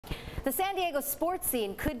The San Diego sports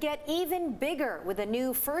scene could get even bigger with a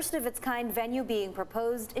new first-of-its-kind venue being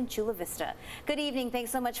proposed in Chula Vista. Good evening. Thanks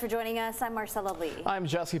so much for joining us. I'm Marcella Lee. I'm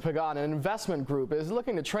Jesse Pagan. An investment group is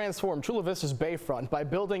looking to transform Chula Vista's bayfront by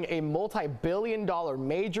building a multi-billion-dollar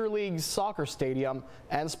Major League Soccer stadium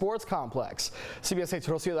and sports complex. CBS 8's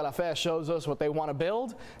Rocio de la Fe shows us what they want to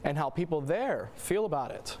build and how people there feel about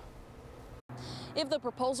it. If the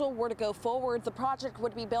proposal were to go forward, the project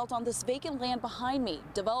would be built on this vacant land behind me.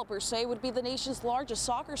 Developers say it would be the nation's largest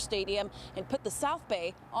soccer stadium and put the South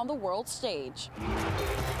Bay on the world stage.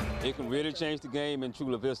 It can really change the game in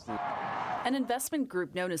Chula Vista. An investment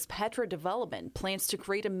group known as Petra Development plans to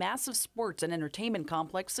create a massive sports and entertainment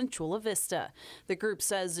complex in Chula Vista. The group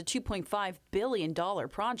says a $2.5 billion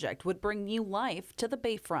project would bring new life to the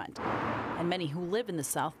bayfront. And many who live in the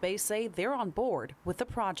South Bay say they're on board with the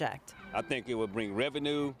project. I think it would bring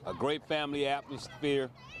revenue, a great family atmosphere,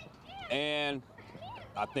 and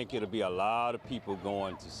I think it'll be a lot of people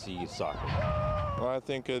going to see soccer. Well, I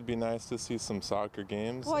think it'd be nice to see some soccer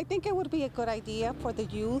games. Well, I think it would be a good idea for the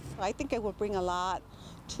youth. I think it would bring a lot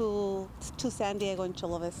to San Diego and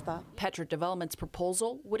Chula Vista. Petra Development's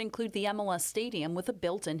proposal would include the MLS stadium with a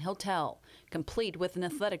built-in hotel, complete with an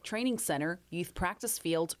athletic training center, youth practice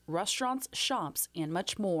fields, restaurants, shops, and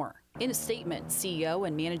much more. In a statement, CEO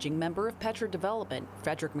and managing member of Petra Development,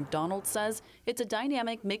 Frederick McDonald, says it's a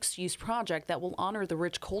dynamic mixed-use project that will honor the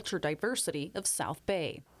rich culture diversity of South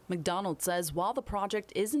Bay. McDonald says while the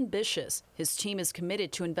project is ambitious, his team is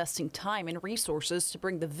committed to investing time and resources to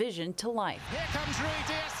bring the vision to life.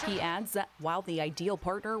 He adds that while the ideal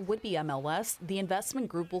partner would be MLS, the investment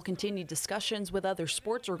group will continue discussions with other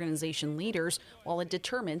sports organization leaders while it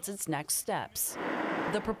determines its next steps.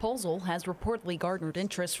 The proposal has reportedly garnered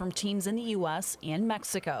interest from teams in the U.S. and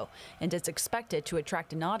Mexico, and it's expected to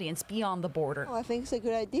attract an audience beyond the border. I think it's a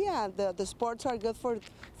good idea. The sports are good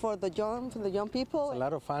for the young people. A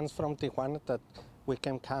lot of fans from Tijuana that we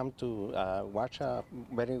can come to watch a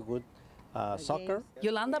very good soccer.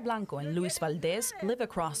 Yolanda Blanco and Luis Valdez live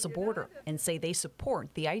across the border and say they support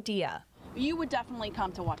the idea. You would definitely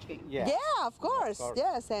come to watch games. Yeah, of course.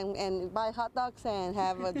 Yes, and buy hot dogs and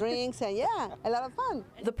have drinks and yeah, a lot of fun.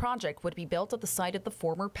 The project would be built at the site of the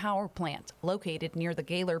former power plant, located near the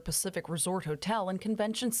Gaylord Pacific Resort Hotel and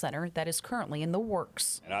Convention Center that is currently in the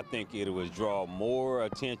works. And I think it would draw more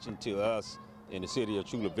attention to us in the city of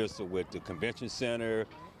Chula Vista with the convention center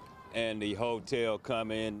and the hotel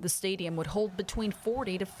coming. The stadium would hold between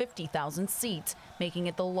 40 to 50,000 seats, making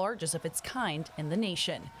it the largest of its kind in the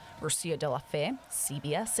nation. Rocio de la Fe,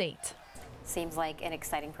 CBS 8. Seems like an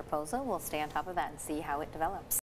exciting proposal. We'll stay on top of that and see how it develops.